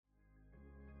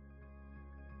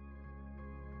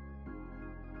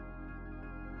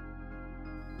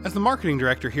As the marketing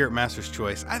director here at Master's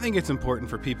Choice, I think it's important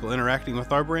for people interacting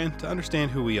with our brand to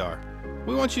understand who we are.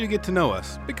 We want you to get to know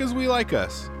us because we like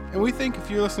us, and we think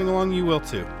if you're listening along, you will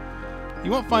too.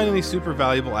 You won't find any super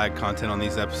valuable ad content on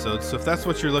these episodes, so if that's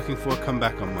what you're looking for, come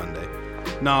back on Monday.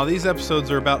 No, these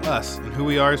episodes are about us and who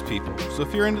we are as people, so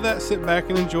if you're into that, sit back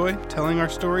and enjoy telling our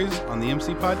stories on the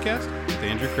MC Podcast with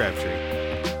Andrew Crabtree.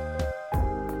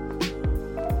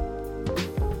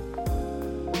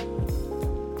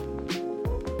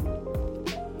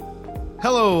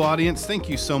 Hello, audience. Thank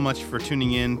you so much for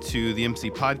tuning in to the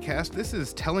MC Podcast. This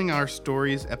is Telling Our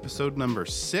Stories, episode number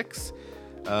 6.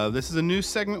 This is a new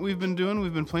segment we've been doing.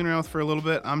 We've been playing around with for a little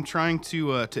bit. I'm trying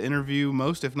to interview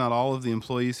most, if not all, of the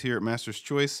employees here at Master's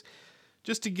Choice,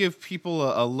 just to give people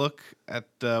a look at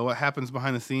what happens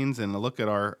behind the scenes and a look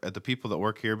at the people that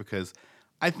work here, because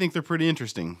I think they're pretty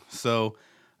interesting. So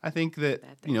I think that,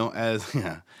 you know,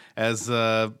 as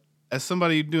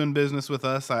somebody doing business with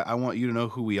us, I want you to know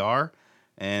who we are.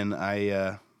 And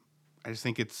I just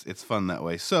think it's fun that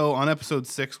way. So on episode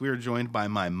 6, we are joined by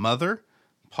my mother,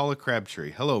 Paula Crabtree.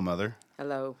 Hello, Mother.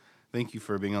 Hello. Thank you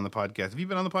for being on the podcast. Have you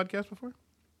been on the podcast before?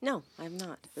 No, I have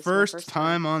not. First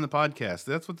time on the podcast.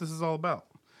 That's what this is all about.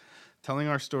 Telling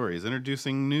our stories,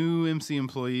 introducing new MC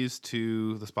employees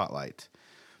to the spotlight.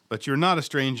 But you're not a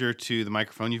stranger to the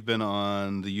microphone. You've been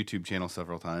on the YouTube channel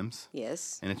several times.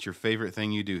 Yes. And it's your favorite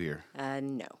thing you do here.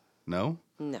 No. No?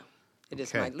 No. It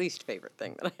is my least favorite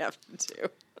thing that I have to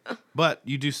do. But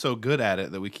you do so good at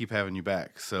it that we keep having you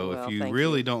back. So well, if you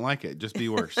really don't like it, just be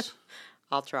worse.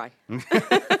 I'll try.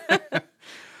 All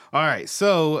right.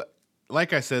 So,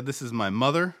 like I said, this is my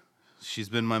mother. She's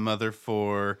been my mother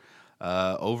for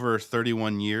over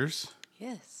 31 years.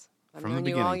 Yes. I've From known the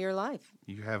you beginning. all your life.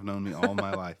 You have known me all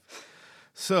my life.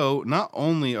 So, not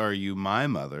only are you my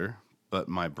mother, but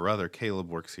my brother Caleb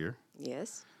works here.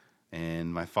 Yes.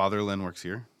 And my father Lynn works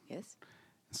here. Yes.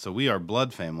 So we are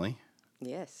blood family.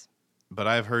 Yes. But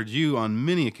I've heard you on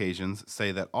many occasions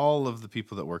say that all of the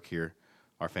people that work here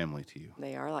are family to you.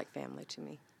 They are like family to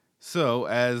me. So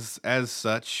as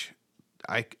such,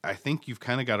 I think you've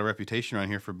kind of got a reputation around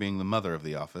here for being the mother of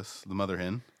the office, the mother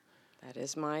hen. That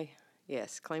is my,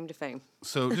 claim to fame.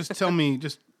 So just tell me,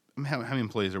 how many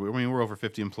employees are we? I mean, we're over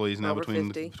 50 employees now Over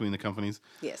between 50. The companies.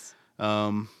 Yes.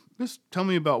 Just tell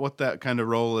me about what that kind of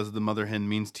role as the mother hen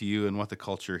means to you and what the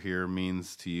culture here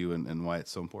means to you and why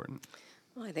it's so important.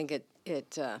 Well, I think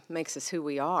it makes us who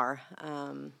we are.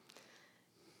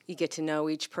 You get to know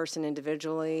each person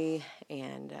individually,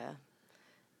 and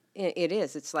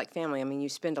it's like family. I mean, you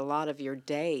spend a lot of your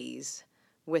days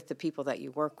with the people that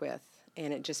you work with,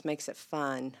 and it just makes it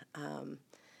fun.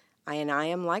 I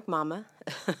am like Mama.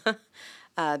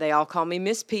 They all call me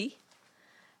Miss P,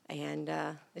 and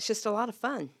it's just a lot of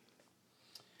fun.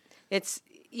 It's,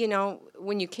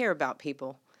 when you care about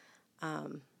people,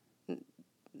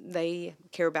 they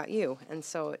care about you, and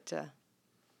so it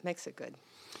makes it good.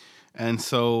 And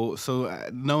so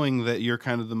knowing that you're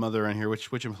kind of the mother around here,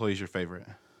 which employee is your favorite?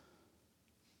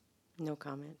 No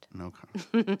comment. No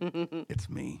comment. It's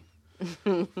me.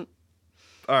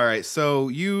 All right, so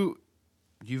you've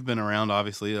been around,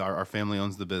 obviously. Our family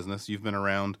owns the business. You've been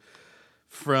around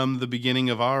from the beginning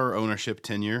of our ownership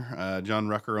tenure. John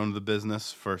Rucker owned the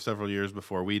business for several years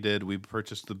before we did. We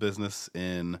purchased the business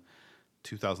in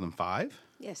 2005.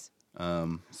 Yes.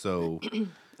 So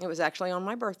it was actually on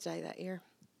my birthday that year.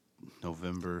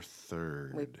 November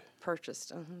 3rd. We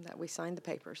purchased that. We signed the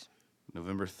papers.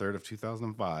 November 3rd of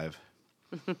 2005.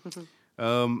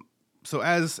 So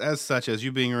as such, as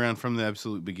you being around from the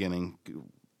absolute beginning,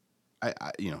 I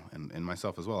and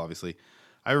myself as well, obviously,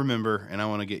 I remember, and I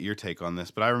want to get your take on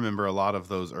this, but I remember a lot of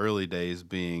those early days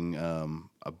being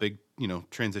a big,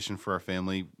 transition for our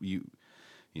family.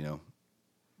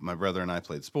 My brother and I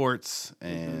played sports,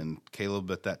 and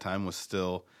Caleb at that time was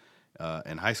still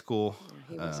in high school.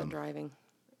 Yeah, he wasn't driving.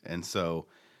 And so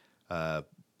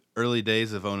early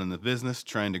days of owning the business,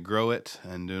 trying to grow it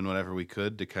and doing whatever we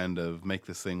could to kind of make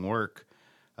this thing work.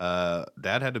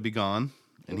 Dad had to be gone.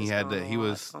 And he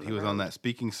was on that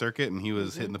speaking circuit, and he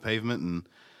was hitting the pavement and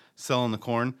selling the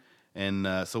corn. And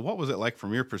so what was it like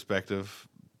from your perspective,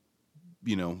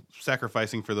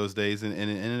 sacrificing for those days and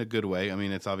in a good way? I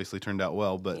mean, it's obviously turned out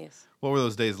well, but what were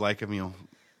those days like? I mean,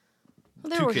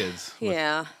 two kids.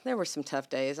 Yeah, there were some tough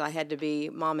days. I had to be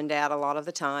mom and dad a lot of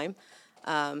the time.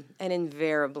 And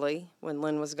invariably, when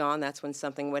Lynn was gone, that's when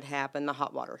something would happen. The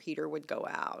hot water heater would go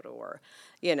out, or,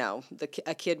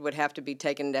 a kid would have to be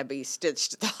taken to be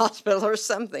stitched at the hospital or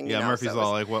something. Yeah, Murphy's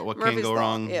Law, like what can go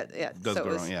wrong does go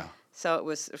wrong, yeah. So it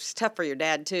was tough for your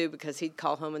dad, too, because he'd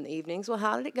call home in the evenings. Well,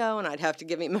 how did it go? And I'd have to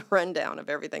give him a rundown of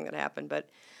everything that happened. But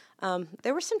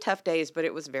There were some tough days, but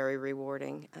it was very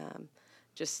rewarding.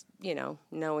 Just,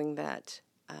 knowing that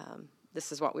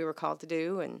this is what we were called to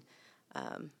do. And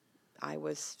I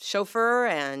was chauffeur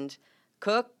and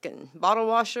cook and bottle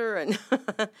washer and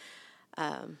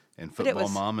And but it football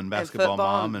was- mom and and basketball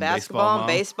football mom and basketball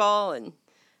baseball and mom.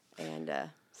 baseball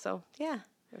and so yeah,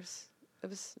 it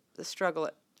was a struggle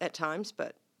at times,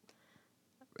 but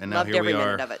And now loved here every we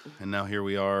minute are. of it. And now here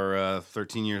we are,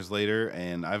 13 years later,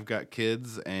 and I've got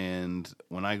kids. And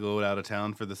when I go out of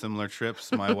town for the similar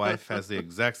trips, my wife has the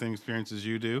exact same experience as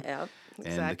you do. yeah,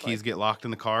 exactly. And the keys get locked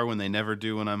in the car when they never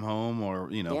do when I'm home, or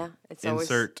Yeah, it's always-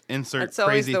 insert It's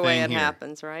always crazy the way thing it here.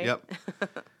 happens, right? Yep.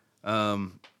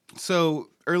 So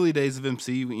early days of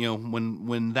MC,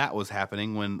 when that was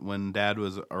happening, when Dad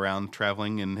was around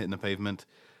traveling and hitting the pavement,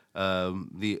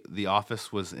 the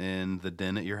office was in the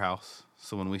den at your house.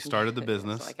 So when we started the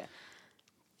business, It's like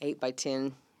a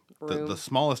 8x10 the room.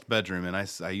 smallest bedroom, and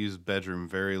I use bedroom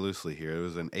very loosely here. It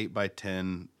was an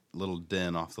 8x10 little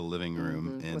den off the living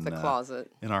room with a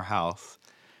closet. in our house.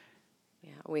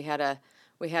 Yeah, we had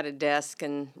a desk,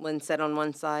 and Lynn sat on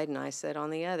one side, and I sat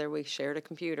on the other. We shared a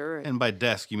computer. And by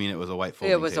desk, you mean it was a white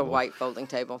folding It was table. a white folding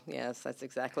table. Yes, that's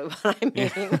exactly what I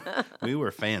mean. We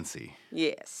were fancy.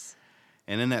 Yes.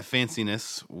 And in that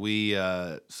fanciness, we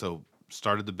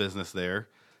started the business there,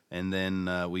 and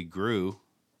then we grew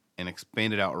and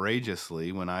expanded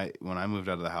outrageously. When I moved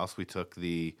out of the house, we took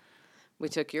We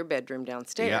took your bedroom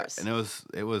downstairs. and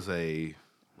it was a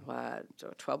What,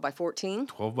 12 by 14?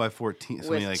 12 by 14, With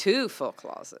something like 2 full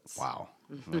closets. wow.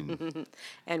 I mean,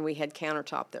 And we had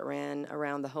countertop that ran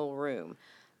around the whole room.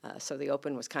 So the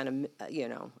open was kind of,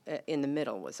 in the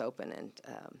middle was open. And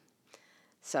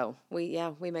so we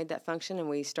made that function, and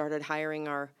we started hiring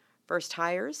our first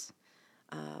hires.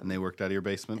 and they worked out of your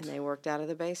basement. And they worked out of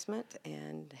the basement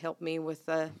and helped me with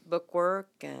book work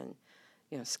and,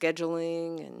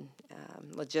 scheduling and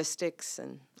logistics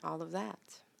and all of that.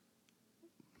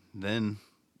 Then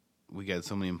we got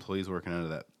so many employees working out of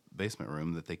that basement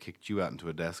room that they kicked you out into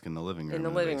a desk in the living room. In the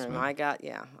living room, basement.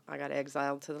 I got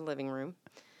exiled to the living room.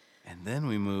 And then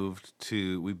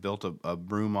we built a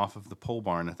room off of the pole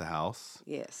barn at the house.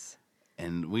 Yes.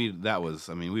 And we were never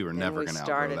And going to outgrow we that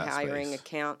started hiring space.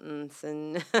 accountants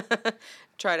and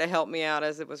try to help me out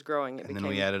as it was growing. It And then became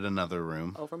we added another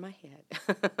room. over my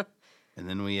head. And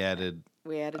then we added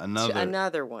We added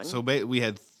another one. So we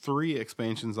had 3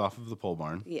 expansions off of the pole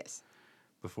barn Yes.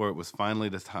 before it was finally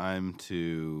the time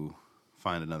to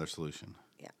find another solution.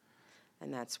 Yeah.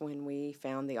 And that's when we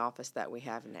found the office that we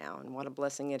have now. And what a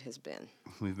blessing it has been.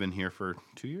 We've been here for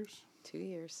 2 years. 2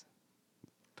 years.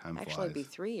 Time Actually, flies. it'd be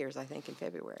 3 years, I think, in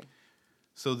February.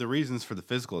 So the reasons for the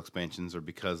physical expansions are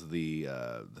because the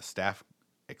staff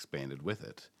expanded with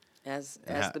it, As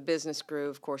ha- the business grew,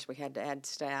 of course, we had to add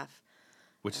staff.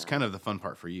 which is kind of the fun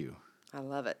part for you. I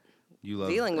love it. You love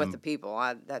Dealing with the people.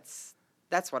 That's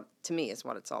what, to me, is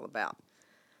what it's all about.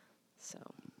 So,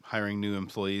 hiring new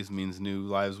employees means new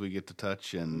lives we get to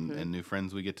touch and new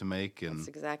friends we get to make and that's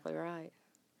exactly right.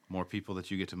 more people that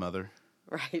you get to mother.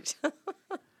 Right.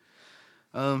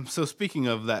 So speaking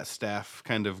of that staff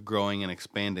kind of growing and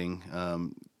expanding,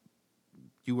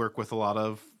 you work with a lot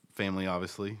of family,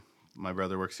 obviously. My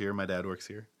brother works here. My dad works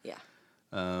here. Yeah.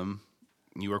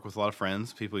 You work with a lot of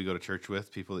friends, people you go to church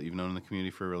with, people that you've known in the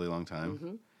community for a really long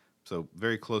time. So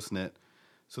very close-knit.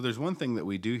 So there's one thing that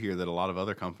we do here that a lot of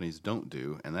other companies don't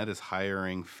do, and that is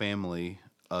hiring family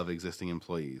of existing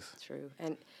employees. True.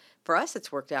 And for us,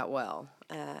 it's worked out well.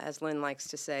 As Lynn likes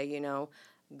to say,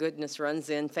 goodness runs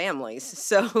in families.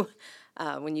 So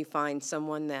when you find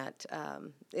someone that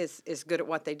is good at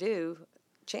what they do,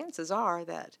 chances are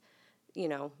that,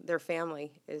 their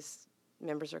family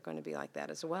members are going to be like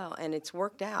that as well. And it's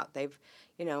worked out.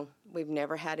 We've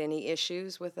never had any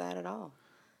issues with that at all.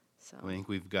 So I think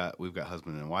we've got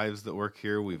husband and wives that work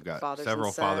here. We've got Fathers several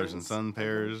and fathers and sons. son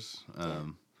pairs.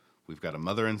 We've got a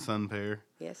mother and son pair.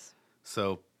 yes.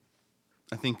 So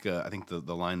I think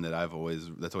the line that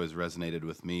that's always resonated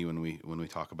with me when we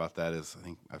talk about that is, I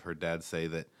think I've heard Dad say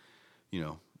that,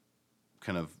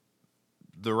 kind of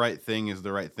the right thing is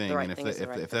the right thing, The right and thing is the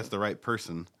right if that's thing. the right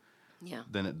person, Yeah.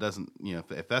 then it doesn't,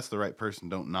 if that's the right person,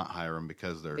 don't not hire them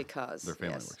because their family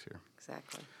yes, works here.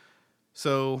 Exactly.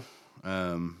 So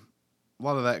a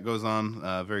lot of that goes on,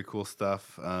 very cool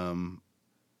stuff.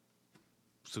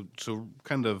 So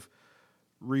kind of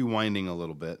rewinding a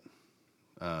little bit.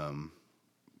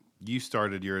 You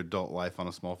started your adult life on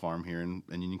a small farm here in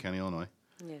Union County, Illinois.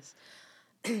 Yes.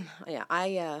 Yeah,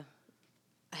 I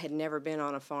had never been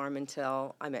on a farm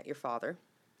until I met your father,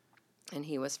 and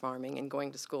he was farming and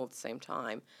going to school at the same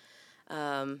time.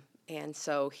 And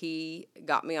so he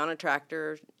got me on a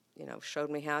tractor showed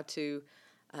me how to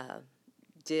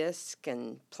disc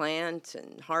and plant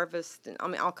and harvest, and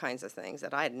all kinds of things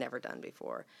that I had never done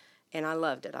before. And I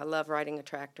loved it. I love riding a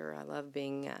tractor. I love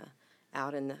being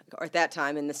out or at that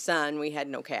time in the sun. We had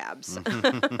no cabs.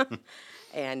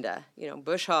 And,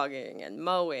 bush hogging and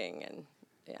mowing and,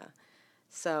 yeah.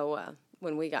 So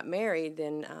when we got married,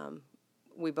 then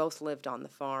we both lived on the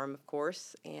farm, of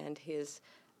course, and his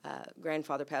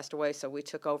grandfather passed away, so we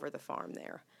took over the farm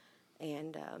there.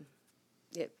 And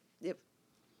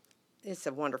it's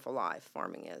a wonderful life,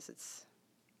 farming is.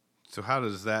 So how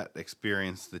does that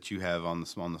experience that you have on the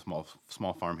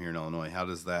small farm here in Illinois, how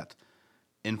does that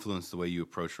influence the way you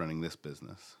approach running this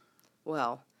business?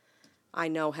 Well, I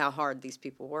know how hard these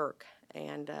people work,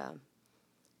 and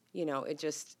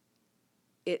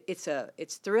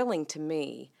it's thrilling to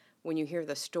me when you hear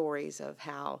the stories of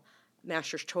how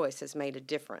Master's Choice has made a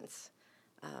difference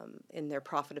in their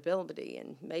profitability,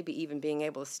 and maybe even being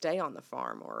able to stay on the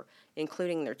farm, or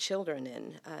including their children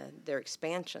in their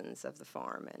expansions of the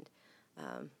farm. And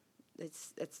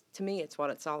it's to me, it's what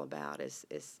it's all about, is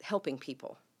helping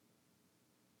people.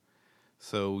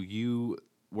 So you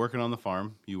working on the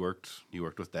farm, you worked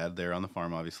with Dad there on the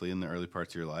farm, obviously, in the early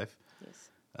parts of your life. Yes.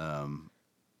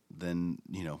 Then,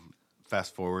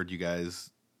 fast forward, you guys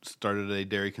started a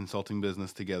dairy consulting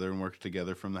business together and worked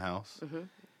together from the house. Mm-hmm.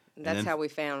 That's how we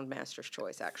found Master's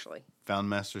Choice, actually. Found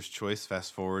Master's Choice.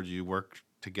 Fast forward, you worked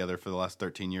together for the last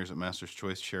 13 years at Master's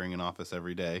Choice, sharing an office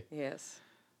every day. Yes.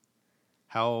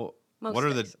 What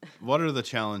are the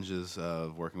challenges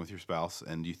of working with your spouse,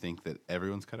 and do you think that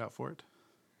everyone's cut out for it?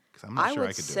 Because I'm not sure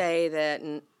I could do it. I would say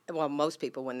that, most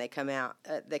people, when they come out,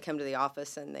 they come to the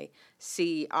office and they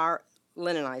see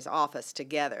Lynn and I's office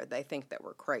together, they think that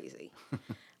we're crazy.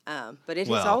 But it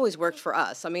has always worked for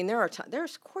us. I mean,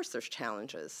 there's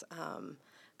challenges,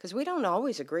 because we don't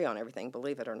always agree on everything,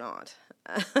 believe it or not.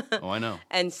 Oh, I know.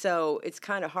 And so it's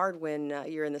kind of hard when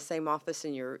you're in the same office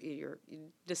and you're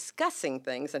discussing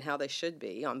things and how they should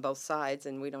be on both sides,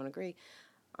 and we don't agree.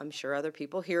 I'm sure other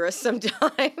people hear us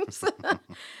sometimes,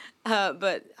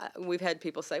 but we've had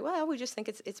people say, "Well, we just think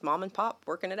it's mom and pop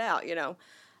working it out,"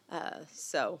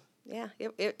 So yeah,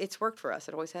 it's worked for us.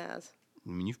 It always has. I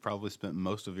mean, you've probably spent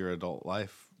most of your adult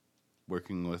life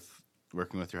working with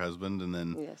your husband, and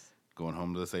then going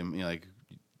home to the same.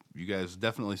 You guys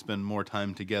definitely spend more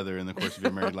time together in the course of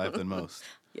your married life than most.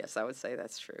 Yes, I would say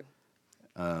that's true.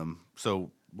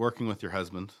 So working with your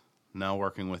husband, now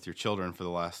working with your children for the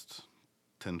last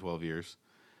 10, 12 years.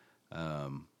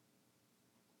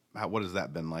 What has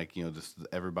that been like? Just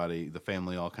everybody, the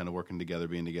family, all kind of working together,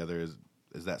 being together.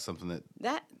 Is that something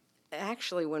that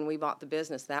actually, when we bought the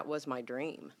business, that was my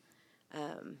dream.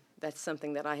 That's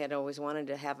something that I had always wanted,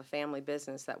 to have a family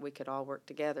business that we could all work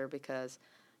together, because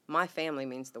my family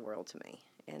means the world to me.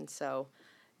 And so,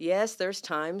 yes, there's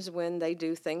times when they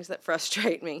do things that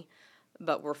frustrate me,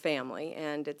 but we're family,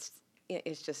 and it's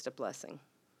just a blessing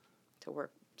to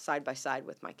work side by side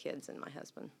with my kids and my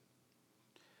husband.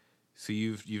 So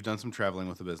you've done some traveling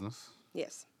with the business?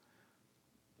 Yes.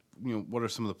 What are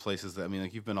some of the places that,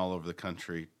 you've been all over the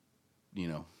country,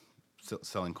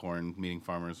 selling corn, meeting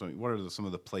farmers. What are some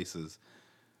of the places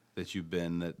that you've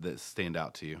been that stand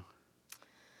out to you?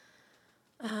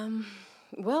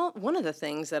 Well, one of the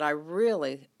things that I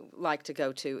really like to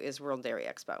go to is World Dairy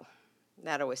Expo.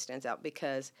 That always stands out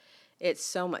because it's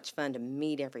so much fun to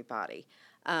meet everybody.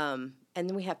 And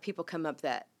then we have people come up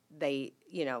that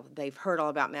they've heard all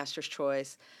about Master's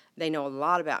Choice. They know a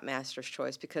lot about Master's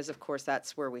Choice because, of course,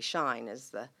 that's where we shine,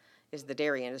 is the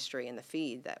dairy industry and the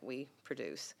feed that we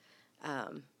produce.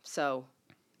 So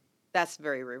that's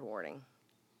very rewarding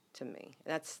to me.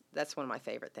 That's one of my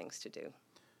favorite things to do.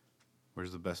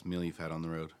 Where's the best meal you've had on the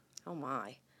road? Oh,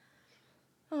 my.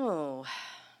 Oh,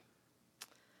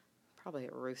 probably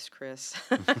at Ruth's Chris.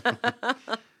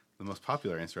 The most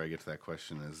popular answer I get to that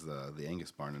question is the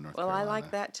Angus Barn in North Carolina. Well, I like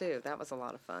that, too. That was a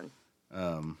lot of fun.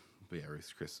 But yeah,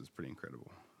 Ruth's Chris is pretty incredible.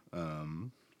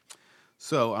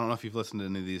 So I don't know if you've listened to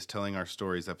any of these Telling Our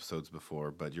Stories episodes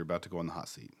before, but you're about to go on the hot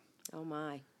seat. Oh,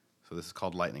 my. So this is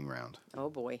called Lightning Round. Oh,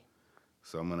 boy.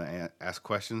 So I'm going to ask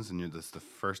questions, and this the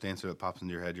first answer that pops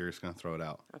into your head, you're just going to throw it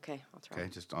out. Okay, I'll try. Okay,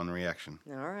 just on reaction.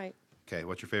 All right. Okay,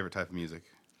 what's your favorite type of music?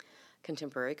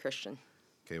 Contemporary Christian.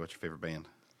 Okay, what's your favorite band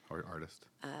or artist?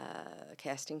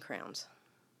 Casting Crowns.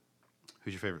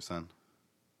 Who's your favorite son?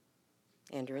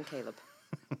 Andrew and Caleb.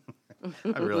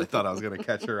 I really thought I was going to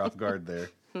catch her off guard there.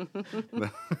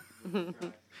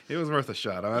 It was worth a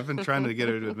shot. I've been trying to get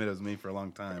her to admit it was me for a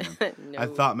long time. No. I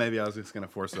thought maybe I was just going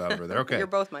to force it out of her there. Okay. You're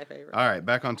both my favorite. All right,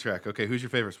 back on track. Okay, who's your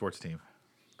favorite sports team?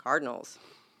 Cardinals.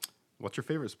 What's your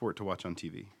favorite sport to watch on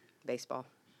TV? Baseball.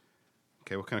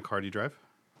 Okay, what kind of car do you drive?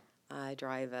 I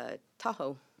drive a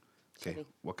Tahoe. Okay, Chevy.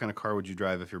 what kind of car would you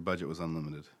drive if your budget was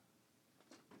unlimited?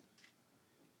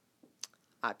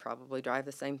 I'd probably drive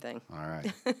the same thing. All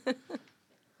right.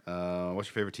 What's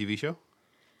your favorite TV show?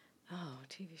 Oh,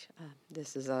 TV show.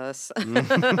 This Is Us. And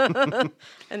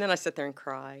then I sit there and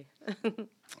cry.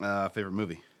 Favorite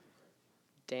movie?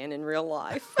 Dan in Real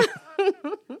Life.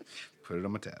 Put it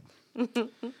on my tab.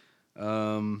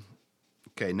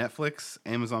 Okay, Netflix,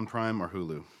 Amazon Prime, or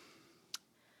Hulu?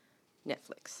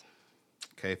 Netflix.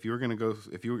 Okay, if you were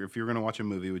gonna watch a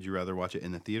movie, would you rather watch it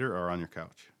in the theater or on your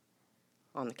couch?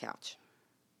 On the couch.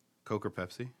 Coke or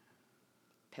Pepsi?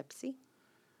 Pepsi.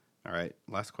 All right,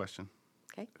 last question.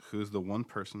 Okay. Who's the one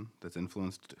person that's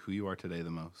influenced who you are today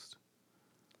the most?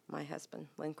 My husband,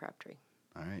 Lynn Crabtree.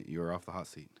 All right, you are off the hot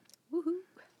seat. Woohoo.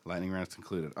 Lightning round is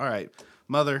concluded. All right,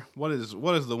 Mother, what is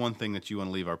the one thing that you want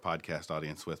to leave our podcast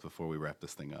audience with before we wrap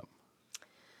this thing up?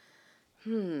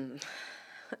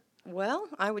 Well,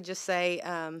 I would just say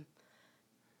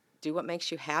do what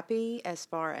makes you happy as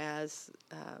far as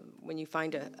when you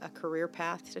find a career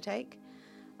path to take.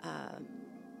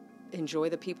 Enjoy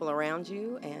the people around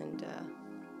you and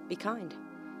be kind.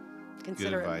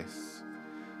 Considerate. Good advice.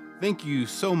 Thank you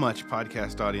so much,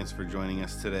 podcast audience, for joining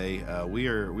us today. We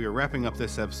are wrapping up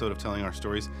this episode of Telling Our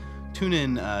Stories. Tune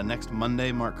in next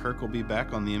Monday. Mark Kirk will be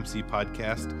back on the MC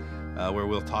podcast, where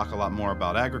we'll talk a lot more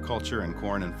about agriculture and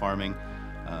corn and farming.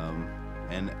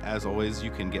 And as always, you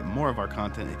can get more of our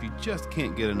content. If you just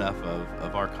can't get enough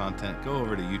of our content, go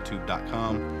over to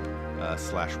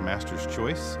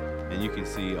youtube.com/masterschoice, and you can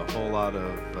see a whole lot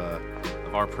of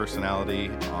our personality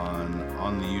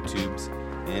on the YouTubes,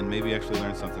 and maybe actually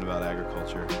learn something about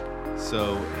agriculture.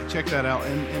 So check that out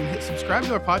and hit subscribe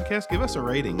to our podcast. Give us a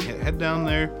rating. Head down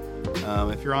there.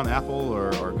 If you're on Apple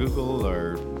or Google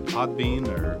or Podbean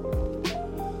or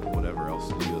whatever else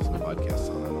you listen to podcasts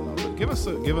on, I don't know. But give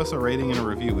us a rating and a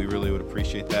review. We really would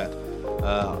appreciate that.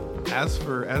 As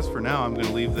for now, I'm going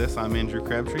to leave this. I'm Andrew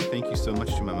Crabtree. Thank you so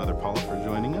much to my mother Paula for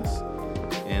joining us,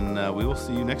 and we will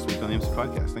see you next week on the MC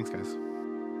Podcast. Thanks, guys.